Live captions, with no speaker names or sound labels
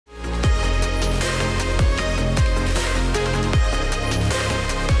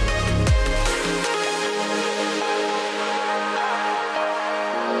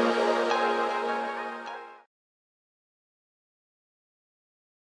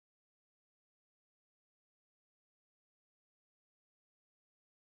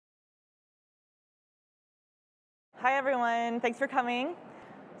Hi, everyone. Thanks for coming.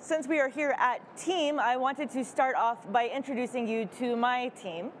 Since we are here at Team, I wanted to start off by introducing you to my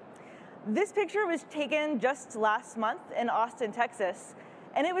team. This picture was taken just last month in Austin, Texas,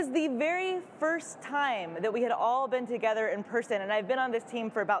 and it was the very first time that we had all been together in person, and I've been on this team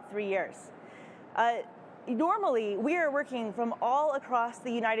for about 3 years. Normally, we are working from all across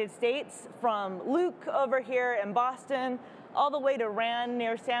the United States, from Luke over here in Boston, all the way to Rand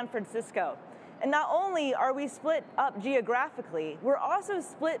near San Francisco. And not only are we split up geographically, we're also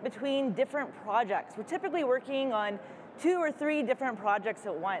split between different projects. We're typically working on 2 or 3 different projects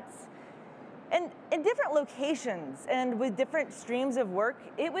at once. And in different locations and with different streams of work,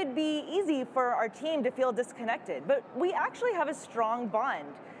 it would be easy for our team to feel disconnected. But we actually have a strong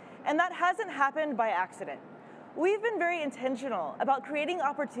bond, and that hasn't happened by accident. We've been very intentional about creating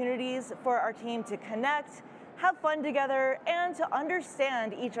opportunities for our team to connect, have fun together, and to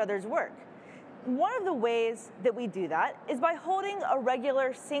understand each other's work. One of the ways that we do that is by holding a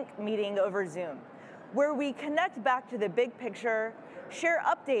regular sync meeting over Zoom, where we connect back to the big picture, share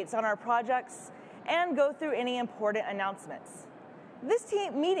updates on our projects, and go through any important announcements. This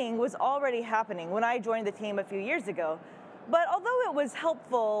team meeting was already happening when I joined the team a few years ago, but although it was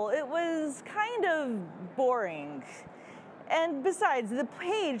helpful, it was kind of boring. And besides, the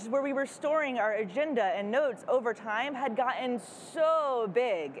page where we were storing our agenda and notes over time had gotten so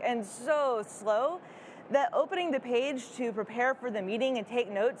big and so slow that opening the page to prepare for the meeting and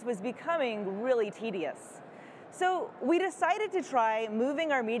take notes was becoming really tedious. So we decided to try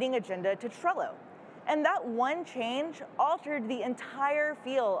moving our meeting agenda to Trello. And that one change altered the entire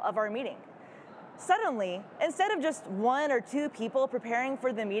feel of our meeting. Suddenly, instead of just 1 or 2 people preparing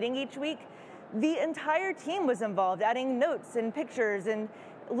for the meeting each week, the entire team was involved, adding notes and pictures and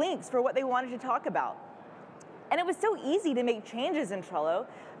links for what they wanted to talk about. And it was so easy to make changes in Trello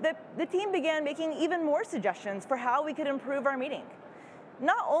that the team began making even more suggestions for how we could improve our meeting.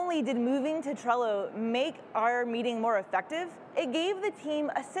 Not only did moving to Trello make our meeting more effective, it gave the team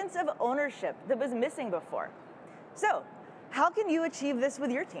a sense of ownership that was missing before. So, how can you achieve this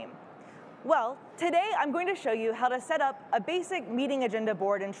with your team? Well, today I'm going to show you how to set up a basic meeting agenda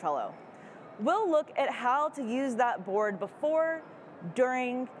board in Trello. We'll look at how to use that board before,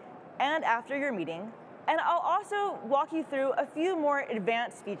 during, and after your meeting, and I'll also walk you through a few more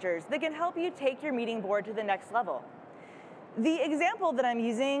advanced features that can help you take your meeting board to the next level. The example that I'm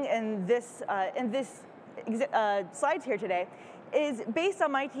using in this slides here today is based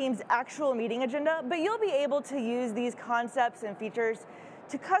on my team's actual meeting agenda, but you'll be able to use these concepts and features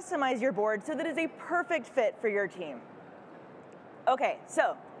to customize your board so that it's a perfect fit for your team. Okay,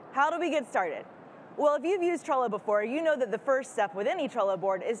 so how do we get started? Well, if you've used Trello before, you know that the first step with any Trello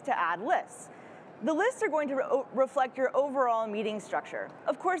board is to add lists. The lists are going to reflect your overall meeting structure.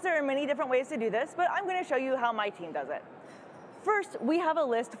 Of course, there are many different ways to do this, but I'm going to show you how my team does it. First, we have a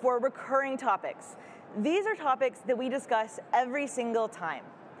list for recurring topics. These are topics that we discuss every single time.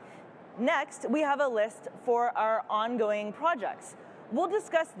 Next, we have a list for our ongoing projects. We'll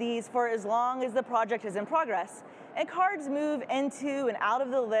discuss these for as long as the project is in progress, and cards move into and out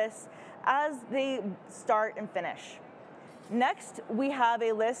of the list as they start and finish. Next, we have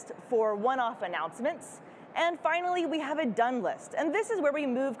a list for one-off announcements. And finally, we have a done list. And this is where we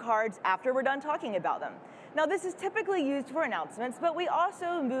move cards after we're done talking about them. Now, this is typically used for announcements, but we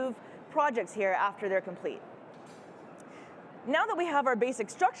also move projects here after they're complete. Now that we have our basic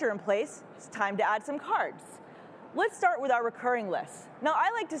structure in place, it's time to add some cards. Let's start with our recurring list. Now,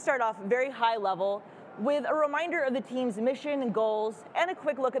 I like to start off very high level with a reminder of the team's mission and goals and a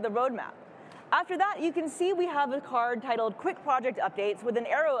quick look at the roadmap. After that, you can see we have a card titled Quick Project Updates with an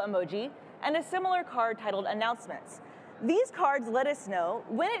arrow emoji and a similar card titled Announcements. These cards let us know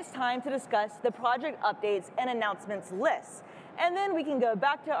when it's time to discuss the project updates and announcements lists. And then we can go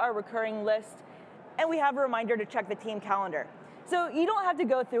back to our recurring list and we have a reminder to check the team calendar. So you don't have to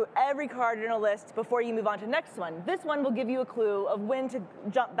go through every card in a list before you move on to the next one. This one will give you a clue of when to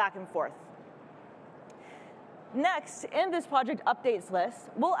jump back and forth. Next, in this project updates list,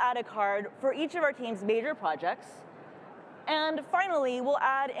 we'll add a card for each of our team's major projects. And finally, we'll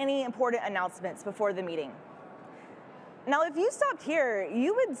add any important announcements before the meeting. Now, if you stopped here,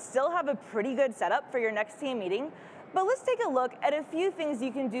 you would still have a pretty good setup for your next team meeting, but let's take a look at a few things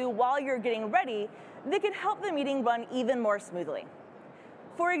you can do while you're getting ready that can help the meeting run even more smoothly.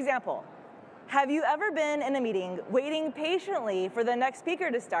 For example, have you ever been in a meeting waiting patiently for the next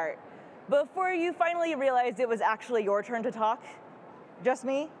speaker to start before you finally realized it was actually your turn to talk? Just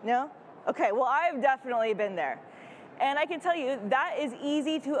me? No? Okay, well, I've definitely been there. And I can tell you that is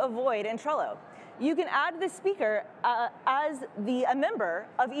easy to avoid in Trello. You can add the speaker as a member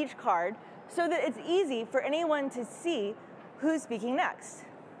of each card so that it's easy for anyone to see who's speaking next.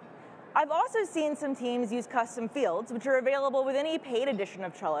 I've also seen some teams use custom fields, which are available with any paid edition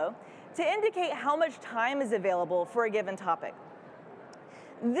of Trello, to indicate how much time is available for a given topic.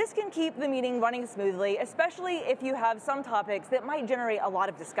 This can keep the meeting running smoothly, especially if you have some topics that might generate a lot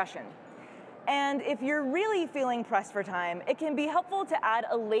of discussion. And if you're really feeling pressed for time, it can be helpful to add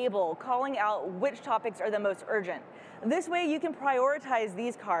a label calling out which topics are the most urgent. This way you can prioritize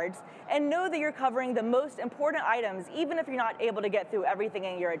these cards and know that you're covering the most important items, even if you're not able to get through everything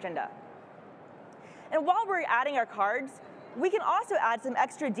in your agenda. And while we're adding our cards, we can also add some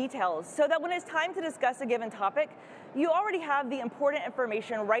extra details so that when it's time to discuss a given topic, you already have the important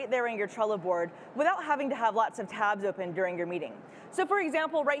information right there in your Trello board without having to have lots of tabs open during your meeting. So for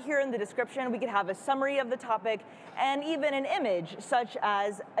example, right here in the description, we could have a summary of the topic and even an image, such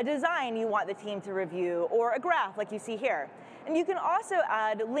as a design you want the team to review or a graph like you see here. And you can also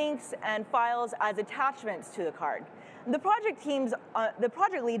add links and files as attachments to the card. The project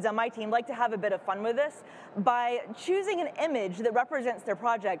leads on my team like to have a bit of fun with this by choosing an image that represents their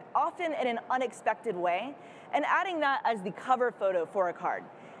project, often in an unexpected way, and adding that as the cover photo for a card.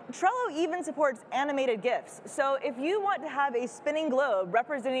 Trello even supports animated GIFs, so if you want to have a spinning globe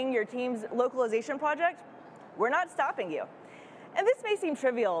representing your team's localization project, we're not stopping you. And this may seem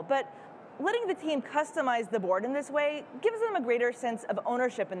trivial, but letting the team customize the board in this way gives them a greater sense of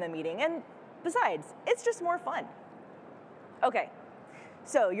ownership in the meeting, and besides, it's just more fun. Okay,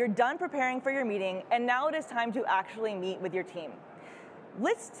 so you're done preparing for your meeting, and now it is time to actually meet with your team.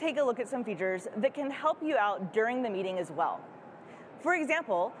 Let's take a look at some features that can help you out during the meeting as well. For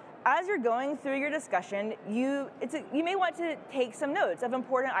example, as you're going through your discussion, you may want to take some notes of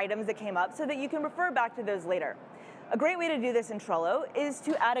important items that came up so that you can refer back to those later. A great way to do this in Trello is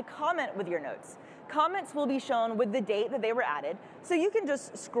to add a comment with your notes. Comments will be shown with the date that they were added, so you can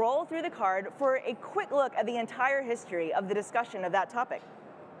just scroll through the card for a quick look at the entire history of the discussion of that topic,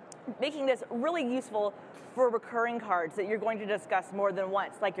 making this really useful for recurring cards that you're going to discuss more than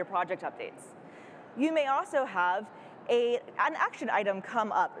once, like your project updates. You may also have an action item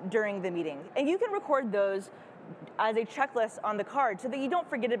come up during the meeting, and you can record those as a checklist on the card so that you don't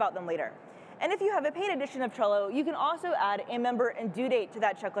forget about them later. And if you have a paid edition of Trello, you can also add a member and due date to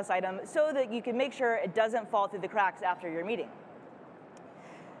that checklist item so that you can make sure it doesn't fall through the cracks after your meeting.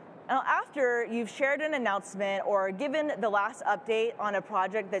 Now, after you've shared an announcement or given the last update on a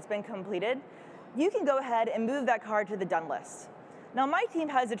project that's been completed, you can go ahead and move that card to the done list. Now, my team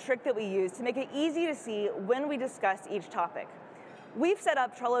has a trick that we use to make it easy to see when we discuss each topic. We've set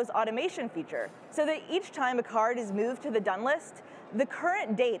up Trello's automation feature so that each time a card is moved to the done list, the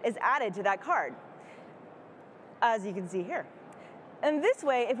current date is added to that card, as you can see here. And this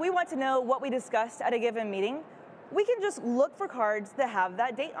way, if we want to know what we discussed at a given meeting, we can just look for cards that have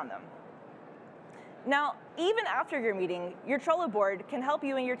that date on them. Now, even after your meeting, your Trello board can help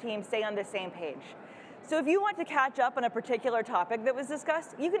you and your team stay on the same page. So if you want to catch up on a particular topic that was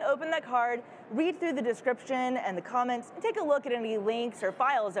discussed, you can open that card, read through the description and the comments, and take a look at any links or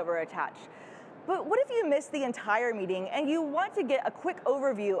files that were attached. But what if you missed the entire meeting and you want to get a quick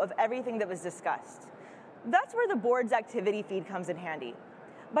overview of everything that was discussed? That's where the board's activity feed comes in handy.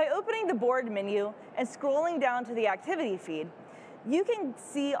 By opening the board menu and scrolling down to the activity feed, you can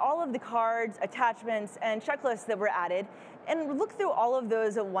see all of the cards, attachments, and checklists that were added and look through all of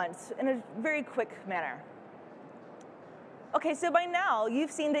those at once in a very quick manner. Okay, so by now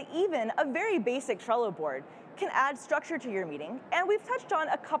you've seen that even a very basic Trello board can add structure to your meeting, and we've touched on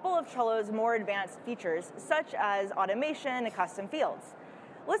a couple of Trello's more advanced features, such as automation and custom fields.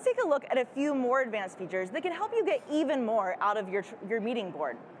 Let's take a look at a few more advanced features that can help you get even more out of your meeting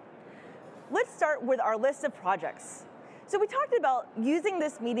board. Let's start with our list of projects. So we talked about using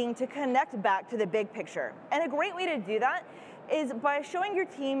this meeting to connect back to the big picture, and a great way to do that is by showing your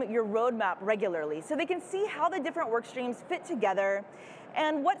team your roadmap regularly so they can see how the different work streams fit together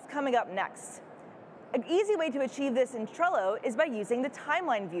and what's coming up next. An easy way to achieve this in Trello is by using the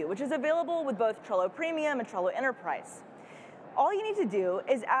timeline view, which is available with both Trello Premium and Trello Enterprise. All you need to do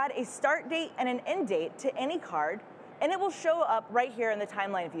is add a start date and an end date to any card, and it will show up right here in the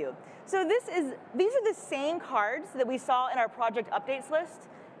timeline view. So these are the same cards that we saw in our project updates list,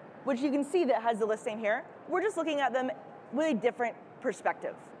 which you can see that has the listing here. We're just looking at them with a different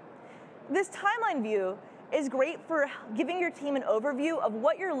perspective. This timeline view is great for giving your team an overview of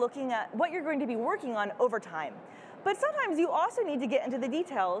what you're looking at, what you're going to be working on over time. But sometimes you also need to get into the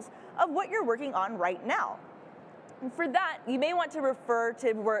details of what you're working on right now. And for that, you may want to refer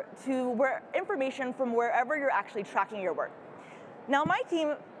to information from wherever you're actually tracking your work. Now, my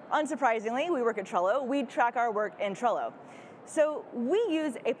team, unsurprisingly, we work at Trello. We track our work in Trello. So we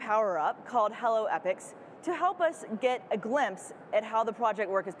use a power-up called Hello Epics to help us get a glimpse at how the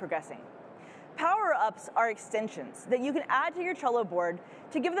project work is progressing. Power-ups are extensions that you can add to your Trello board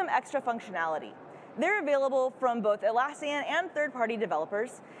to give them extra functionality. They're available from both Atlassian and third-party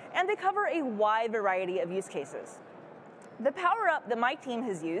developers, and they cover a wide variety of use cases. The power-up that my team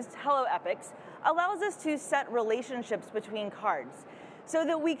has used, Hello Epics, allows us to set relationships between cards so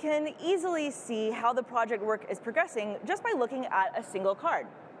that we can easily see how the project work is progressing just by looking at a single card.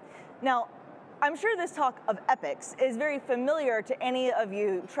 Now, I'm sure this talk of epics is very familiar to any of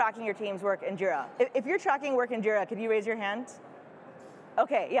you tracking your team's work in Jira. If you're tracking work in Jira, could you raise your hand?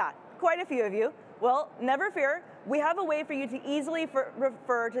 Okay, yeah, quite a few of you. Well, never fear. We have a way for you to easily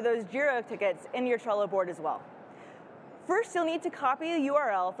refer to those Jira tickets in your Trello board as well. First, you'll need to copy the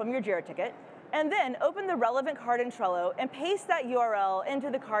URL from your Jira ticket, and then open the relevant card in Trello and paste that URL into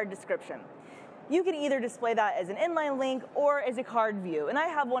the card description. You can either display that as an inline link or as a card view, and I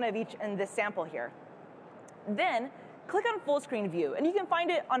have one of each in this sample here. Then, click on full screen view, and you can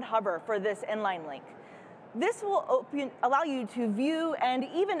find it on hover for this inline link. This will allow you to view and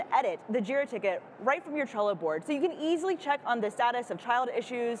even edit the Jira ticket right from your Trello board, so you can easily check on the status of child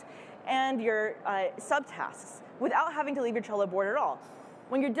issues and your subtasks without having to leave your Trello board at all.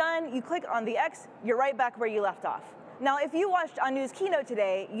 When you're done, you click on the X, you're right back where you left off. Now, if you watched Anu's keynote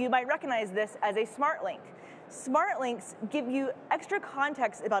today, you might recognize this as a smart link. Smart links give you extra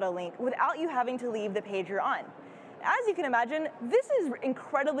context about a link without you having to leave the page you're on. As you can imagine, this is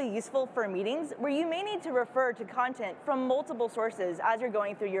incredibly useful for meetings where you may need to refer to content from multiple sources as you're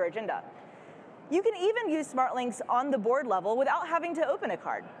going through your agenda. You can even use smart links on the board level without having to open a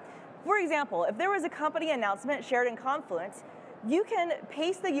card. For example, if there was a company announcement shared in Confluence, you can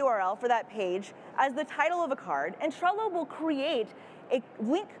paste the URL for that page as the title of a card, and Trello will create a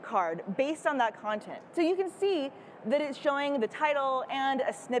link card based on that content. So you can see that it's showing the title and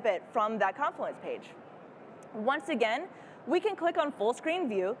a snippet from that Confluence page. Once again, we can click on full screen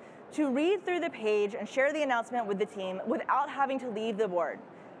view to read through the page and share the announcement with the team without having to leave the board.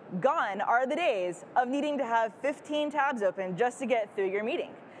 Gone are the days of needing to have 15 tabs open just to get through your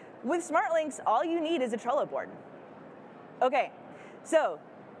meeting. With smart links, all you need is a Trello board. Okay, so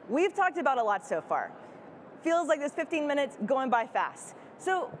we've talked about a lot so far. Feels like this 15 minutes going by fast.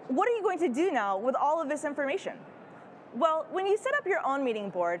 So what are you going to do now with all of this information? Well, when you set up your own meeting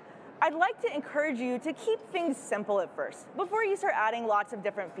board, I'd like to encourage you to keep things simple at first before you start adding lots of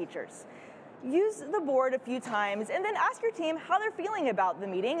different features. Use the board a few times and then ask your team how they're feeling about the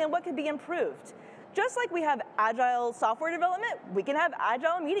meeting and what could be improved. Just like we have agile software development, we can have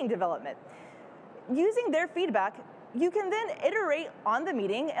agile meeting development. Using their feedback, you can then iterate on the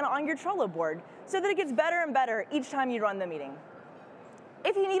meeting and on your Trello board so that it gets better and better each time you run the meeting.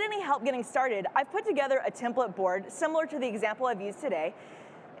 If you need any help getting started, I've put together a template board similar to the example I've used today,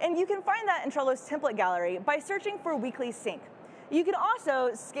 and you can find that in Trello's template gallery by searching for weekly sync. You can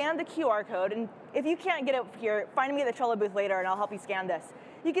also scan the QR code, and if you can't get it here, find me at the Trello booth later and I'll help you scan this.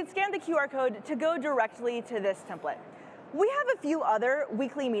 You can scan the QR code to go directly to this template. We have a few other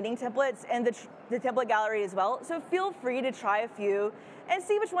weekly meeting templates in the template gallery as well, so feel free to try a few and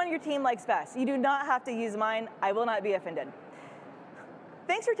see which one your team likes best. You do not have to use mine. I will not be offended.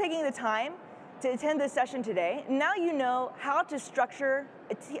 Thanks for taking the time to attend this session today. Now you know how to structure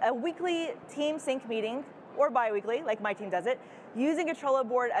a weekly team sync meeting, or bi-weekly, like my team does it, using a Trello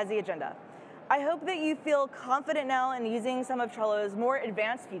board as the agenda. I hope that you feel confident now in using some of Trello's more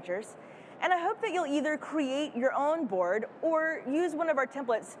advanced features, and I hope that you'll either create your own board or use one of our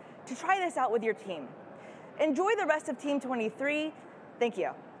templates to try this out with your team. Enjoy the rest of Team 23. Thank you.